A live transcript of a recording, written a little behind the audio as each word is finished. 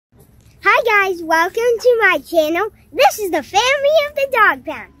Hi guys, welcome to my channel. This is the family of the Dog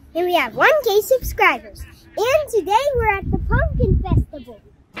Pound, and we have 1K subscribers. And today we're at the Pumpkin Festival.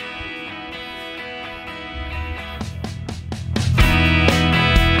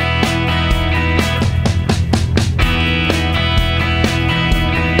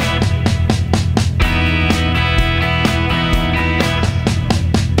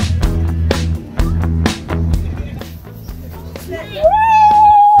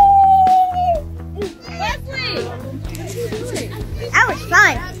 That was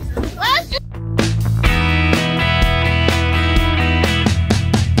fun.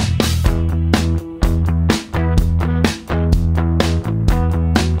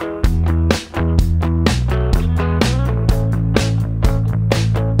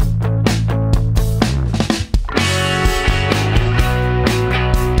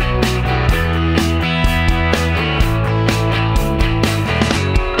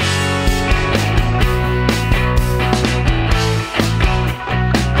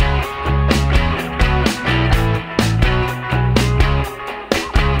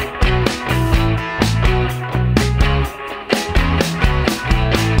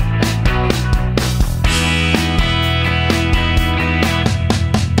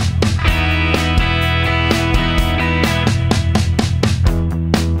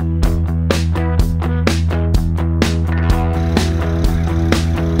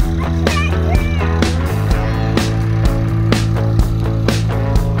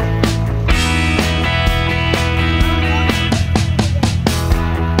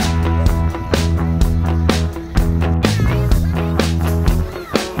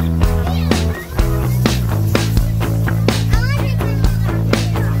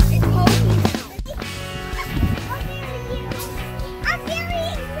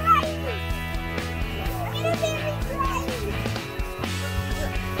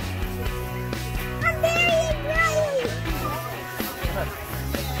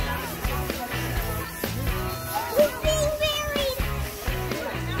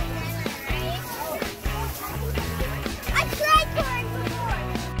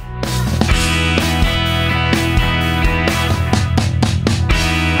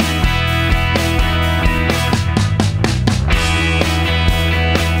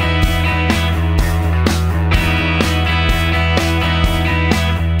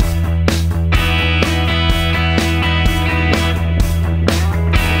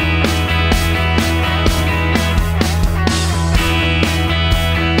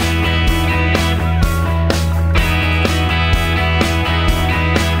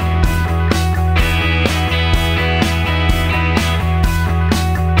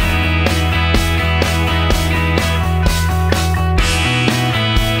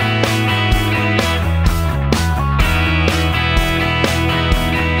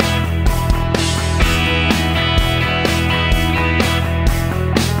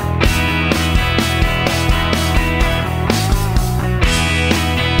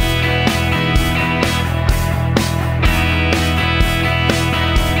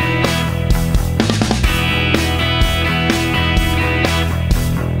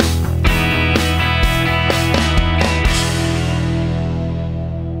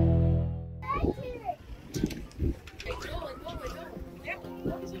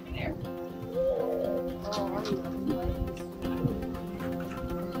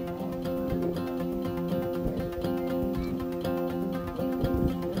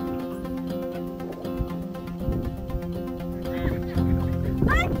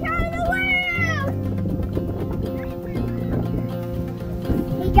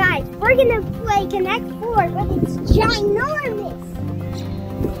 We're gonna play Connect 4, but it's ginormous.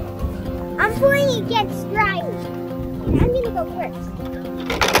 I'm playing against Ryder. I'm gonna go first.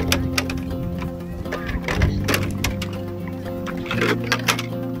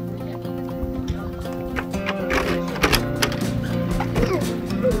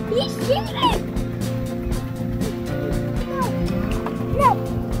 He's shooting! No!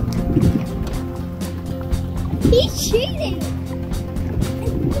 He's shooting!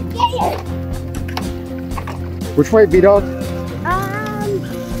 Which way, B-Dawg?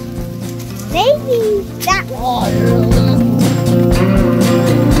 Maybe that way.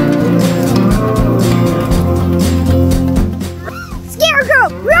 Scarecrow,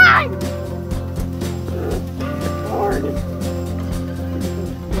 run!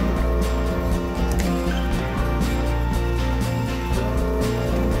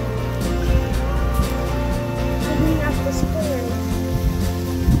 Picking up the spoon.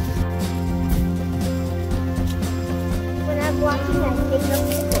 When I'm walking, I pick up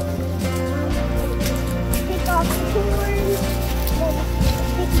the spoon. Pick off the spoon.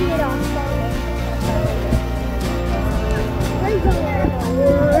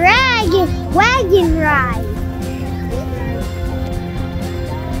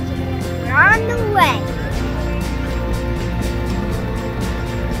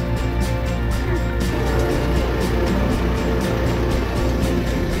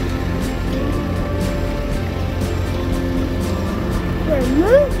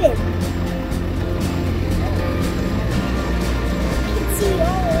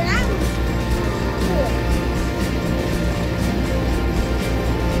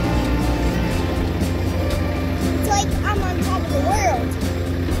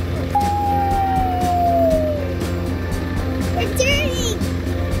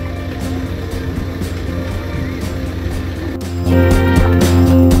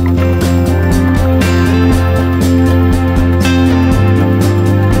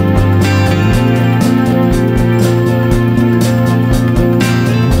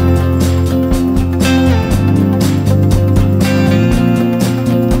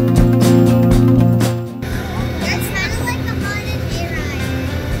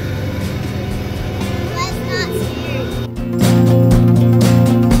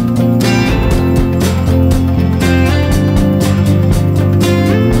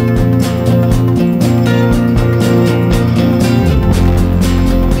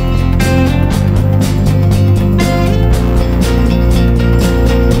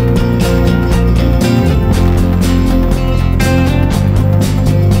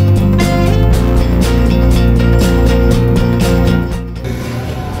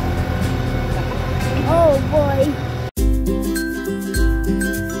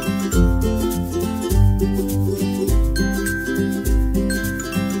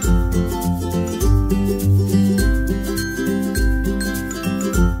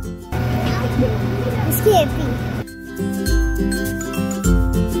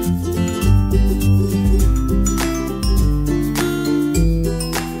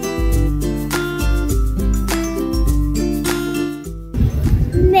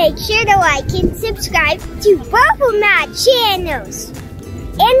 make sure to like and subscribe to both of my channels.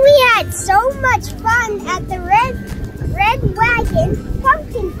 And we had so much fun at the Red Wagon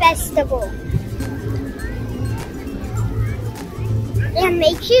Pumpkin Festival. And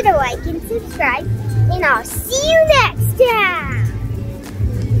make sure to like and subscribe, and I'll see you next time.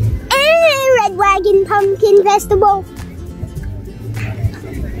 And Red Wagon Pumpkin Festival.